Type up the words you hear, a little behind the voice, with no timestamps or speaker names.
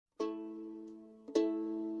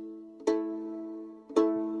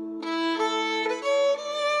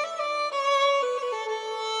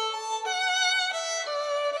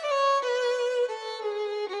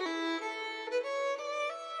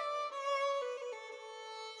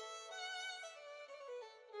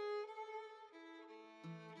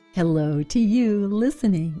Hello to you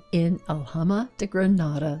listening in Alhama de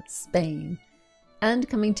Granada, Spain. And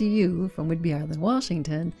coming to you from Whidbey Island,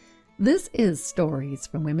 Washington, this is Stories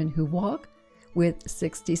from Women Who Walk with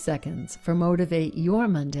 60 Seconds for Motivate Your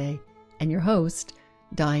Monday, and your host,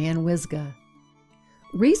 Diane Wisga.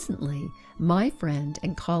 Recently, my friend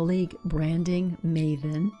and colleague branding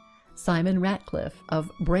maven, Simon Ratcliffe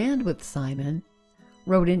of Brand with Simon,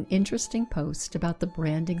 wrote an interesting post about the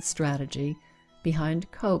branding strategy behind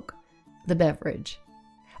Coke, the beverage.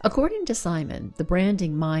 According to Simon, the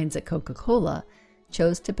branding minds at Coca-Cola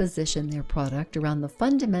chose to position their product around the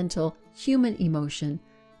fundamental human emotion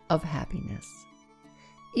of happiness.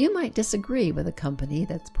 You might disagree with a company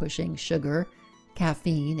that's pushing sugar,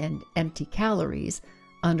 caffeine, and empty calories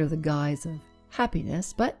under the guise of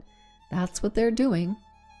happiness, but that's what they're doing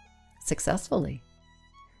successfully.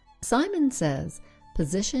 Simon says,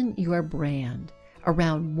 position your brand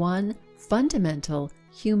around one fundamental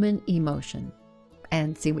human emotion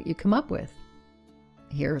and see what you come up with.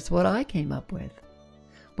 Here's what I came up with.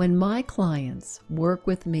 When my clients work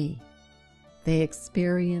with me, they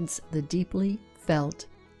experience the deeply felt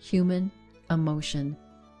human emotion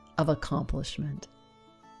of accomplishment.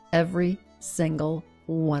 Every single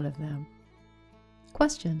one of them.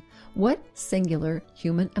 Question: what singular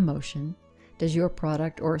human emotion does your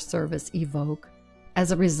product or service evoke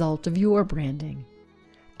as a result of your branding?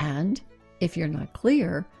 And if you're not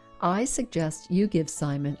clear, I suggest you give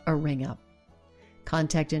Simon a ring up.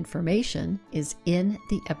 Contact information is in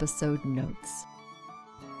the episode notes.